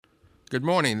Good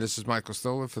morning. This is Michael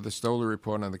Stoller for the Stoller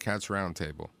Report on the Cats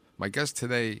Roundtable. My guest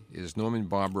today is Norman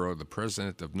Bobrow, the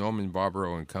president of Norman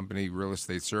Bobrow and Company Real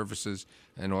Estate Services,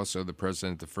 and also the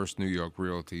president of First New York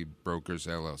Realty Brokers,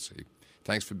 LLC.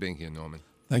 Thanks for being here, Norman.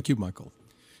 Thank you, Michael.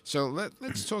 So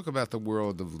let's talk about the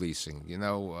world of leasing. You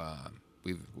know,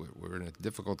 we're in a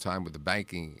difficult time with the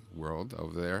banking world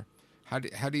over there. How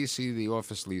do you see the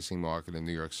office leasing market in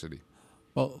New York City?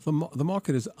 Well, the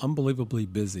market is unbelievably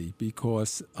busy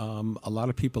because a lot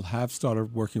of people have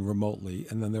started working remotely,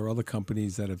 and then there are other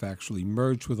companies that have actually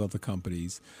merged with other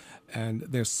companies. And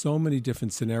there's so many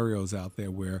different scenarios out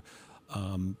there where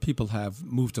people have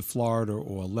moved to Florida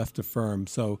or left a firm.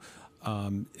 So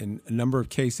in a number of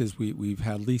cases, we've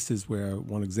had leases where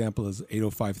one example is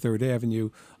 805 3rd Avenue,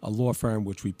 a law firm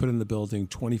which we put in the building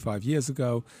 25 years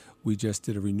ago. We just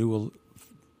did a renewal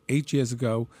 8 years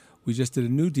ago. We just did a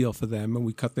new deal for them, and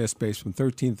we cut their space from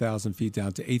 13,000 feet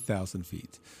down to 8,000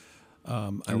 feet.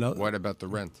 What about the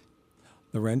rent?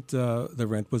 The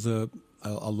rent was a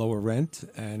lower rent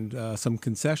and some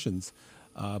concessions,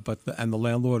 but the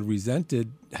landlord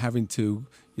resented having to.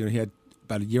 He had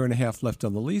about a year and a half left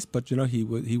on the lease, but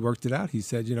he worked it out. He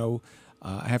said,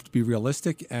 I have to be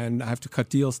realistic and I have to cut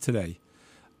deals today,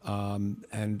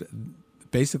 and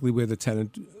basically where the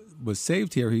tenant was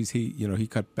saved here, he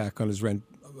cut back on his rent.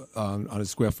 On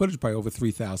his square footage by over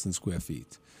 3,000 square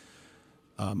feet.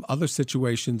 Other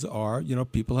situations are,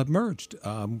 people have merged.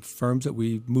 Firms that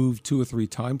we've moved 2 or 3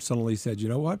 times suddenly said, you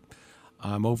know what,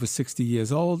 I'm over 60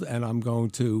 years old and I'm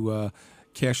going to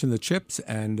cash in the chips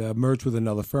and merge with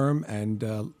another firm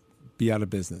and be out of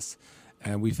business.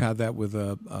 And we've had that with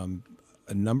a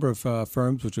number of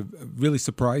firms, which are really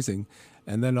surprising.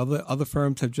 And then other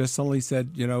firms have just suddenly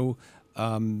said,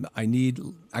 I need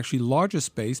actually larger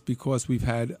space because we've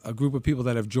had a group of people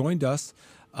that have joined us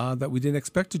that we didn't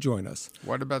expect to join us.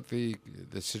 What about the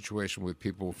situation with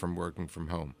people from working from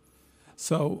home?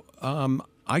 So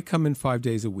I come in 5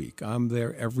 days a week. I'm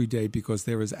there every day because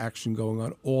there is action going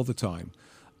on all the time.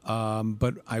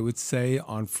 But I would say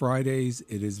on Fridays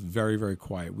it is very, very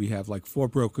quiet. We have like 4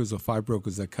 brokers or 5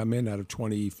 brokers that come in out of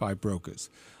 25 brokers.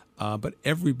 But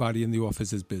everybody in the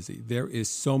office is busy. There is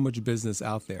so much business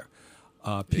out there.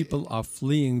 People are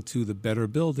fleeing to the better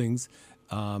buildings.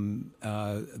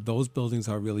 Those buildings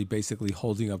are really basically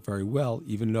holding up very well,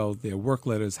 even though their work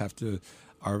letters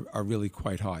are really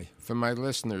quite high. For my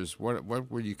listeners, what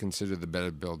would you consider the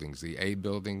better buildings? The A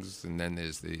buildings, and then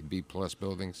there's the B plus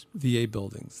buildings? The A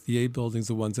buildings. The A buildings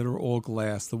are the ones that are all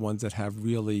glass, the ones that have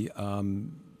really...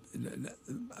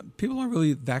 people aren't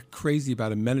really that crazy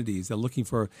about amenities. They're looking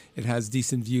for, it has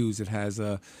decent views. It has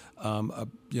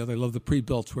they love the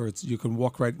pre-built where you can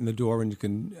walk right in the door and you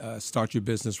can start your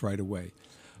business right away.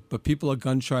 But people are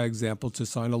gun shy, example, to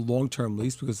sign a long-term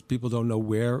lease because people don't know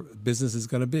where business is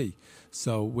going to be.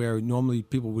 So where normally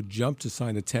people would jump to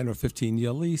sign a 10 or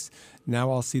 15-year lease,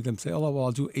 now I'll see them say, oh, well,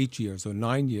 I'll do 8 years or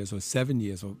 9 years or 7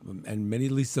 years, and many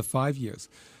leases are 5 years.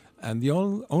 And the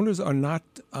owners are not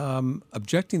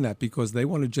objecting that because they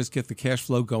want to just get the cash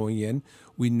flow going in.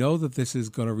 We know that this is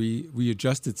going to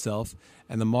readjust itself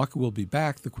and the market will be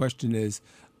back. The question is,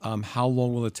 how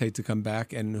long will it take to come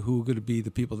back and who are going to be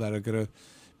the people that are going to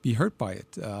be hurt by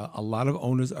it? A lot of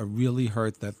owners are really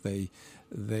hurt that they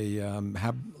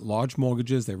have large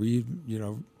mortgages.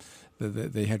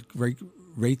 They had great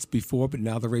rates before, but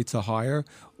now the rates are higher,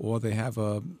 or they have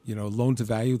a loan to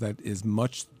value that is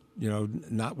much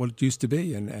not what it used to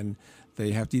be, and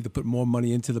they have to either put more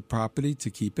money into the property to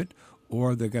keep it,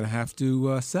 or they're going to have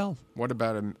to sell. What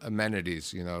about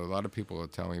amenities? A lot of people are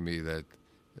telling me that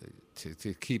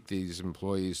to keep these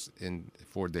employees in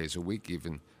 4 days a week,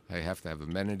 even I have to have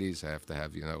amenities. I have to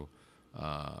have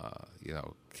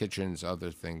kitchens,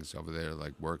 other things over there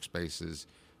like workspaces,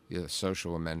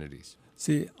 social amenities.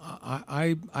 See,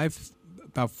 I've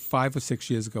about 5 or 6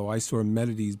 years ago, I saw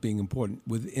amenities being important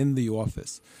within the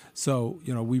office. So,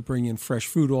 we bring in fresh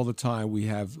food all the time. We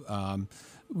have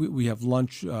we have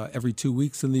lunch every 2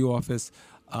 weeks in the office.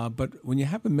 But when you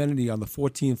have amenity on the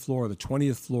 14th floor, the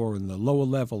 20th floor, and the lower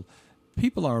level,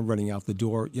 people aren't running out the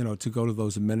door, to go to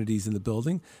those amenities in the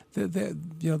building.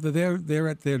 They're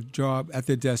at their job, at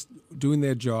their desk, doing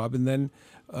their job, and then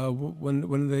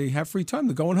when they have free time,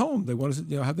 they're going home. They want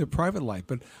to have their private life.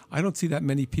 But I don't see that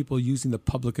many people using the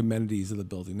public amenities of the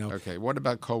building now. Okay, what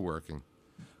about co-working?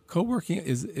 Co-working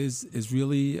is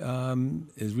really a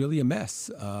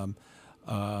mess.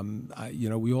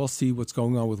 We all see what's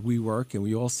going on with WeWork, and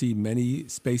we all see many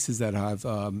spaces that have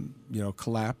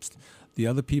collapsed. The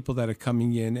other people that are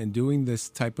coming in and doing this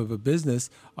type of a business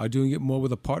are doing it more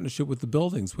with a partnership with the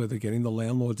buildings, where they're getting the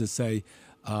landlord to say,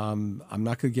 I'm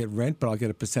not going to get rent, but I'll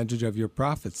get a percentage of your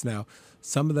profits. Now,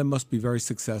 some of them must be very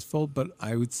successful, but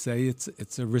I would say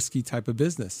it's a risky type of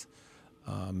business.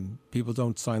 People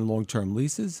don't sign long-term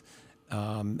leases.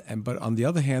 But on the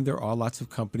other hand, there are lots of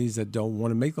companies that don't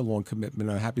want to make the long commitment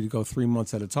and are happy to go 3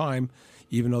 months at a time,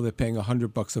 even though they're paying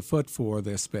 $100 a foot for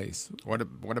their space.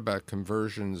 What about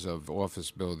conversions of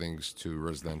office buildings to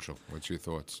residential? What's your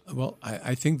thoughts? Well,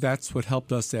 I think that's what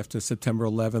helped us after September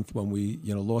 11th when we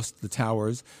lost the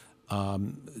towers.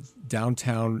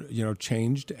 Downtown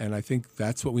changed, and I think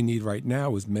that's what we need right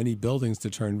now is many buildings to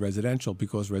turn residential,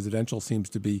 because residential seems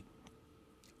to be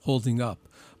holding up.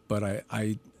 But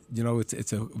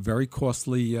it's a very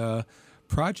costly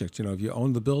project. If you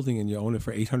own the building and you own it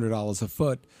for $800 a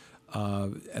foot,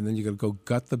 and then you got to go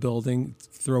gut the building,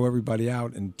 throw everybody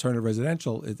out, and turn it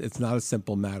residential, it's not a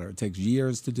simple matter. It takes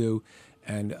years to do,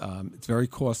 and it's very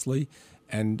costly.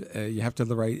 And you have to have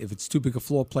the right. If it's too big a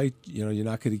floor plate, you're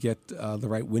not going to get the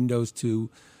right windows to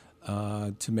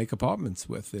make apartments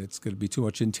with. It's going to be too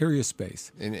much interior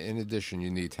space. In addition, you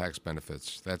need tax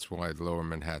benefits. That's why the Lower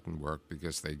Manhattan worked,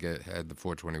 because they had the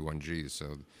 421Gs,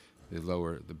 so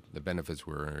the benefits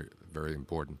were very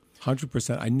important.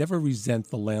 100%. I never resent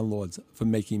the landlords for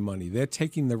making money. They're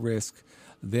taking the risk.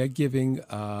 They're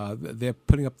they're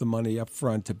putting up the money up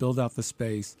front to build out the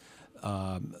space.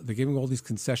 They're giving all these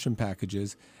concession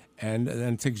packages, and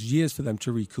it takes years for them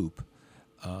to recoup.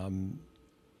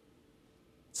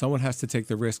 Someone has to take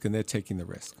the risk, and they're taking the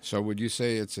risk. So would you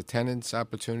say it's a tenant's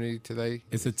opportunity today?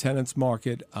 It's a tenant's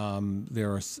market.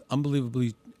 There are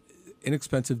unbelievably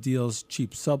inexpensive deals,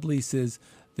 cheap subleases.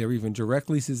 There are even direct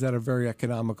leases that are very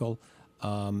economical.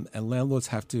 And landlords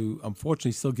have to,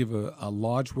 unfortunately, still give a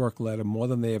large work letter, more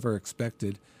than they ever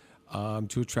expected,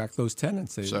 to attract those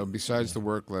tenants. So besides the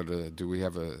work letter, do we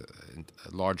have a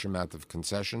large amount of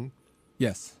concession?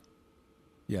 Yes.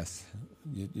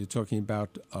 You're talking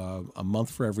about a month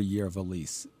for every year of a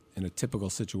lease in a typical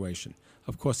situation.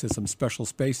 Of course, there's some special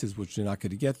spaces which you're not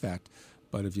going to get that.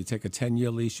 But if you take a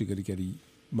 10-year lease, you're going to get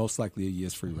most likely a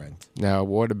year's free rent. Now,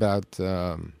 what about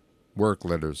work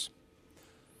letters?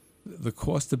 The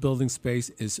cost of building space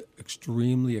is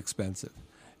extremely expensive.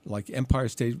 Like Empire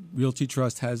State Realty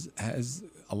Trust has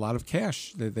a lot of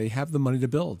cash. They have the money to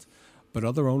build, but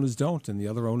other owners don't, and the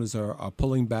other owners are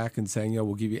pulling back and saying,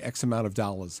 we'll give you X amount of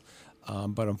dollars.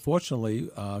 But unfortunately,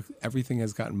 everything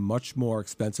has gotten much more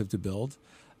expensive to build,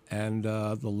 and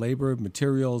the labor,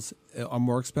 materials are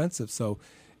more expensive. So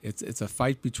it's a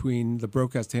fight between the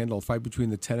broker has to handle a fight between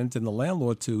the tenant and the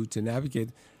landlord to navigate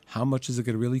how much is it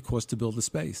going to really cost to build the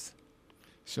space.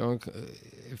 So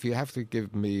if you have to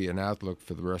give me an outlook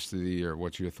for the rest of the year,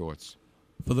 what's your thoughts?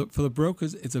 For the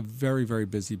brokers, it's a very, very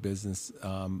busy business.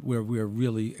 We're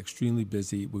really extremely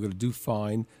busy. We're going to do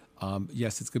fine.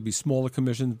 Yes, it's going to be smaller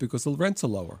commissions because the rents are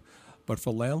lower. But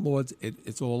for landlords,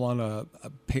 it's all on a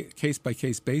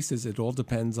case-by-case basis. It all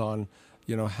depends on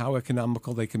how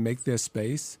economical they can make their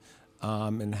space,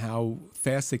 and how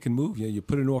fast they can move. You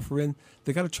put an offer in,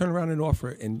 they got to turn around an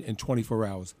offer in 24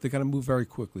 hours. They got to move very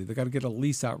quickly. They got to get a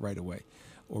lease out right away,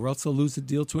 or else they'll lose the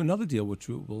deal to another deal.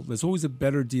 There's always a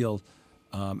better deal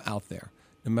out there.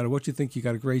 No matter what you think, you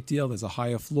got a great deal. There's a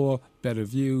higher floor, better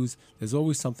views. There's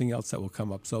always something else that will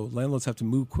come up. So landlords have to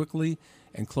move quickly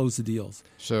and close the deals.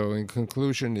 So in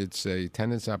conclusion, it's a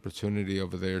tenant's opportunity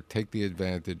over there. Take the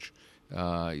advantage.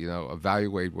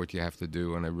 Evaluate what you have to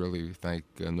do. And I really thank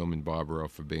Norman Bobrow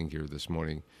for being here this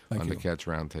morning on the Cats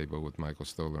Roundtable with Michael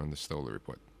Stoller on the Stoller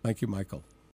Report. Thank you, Michael.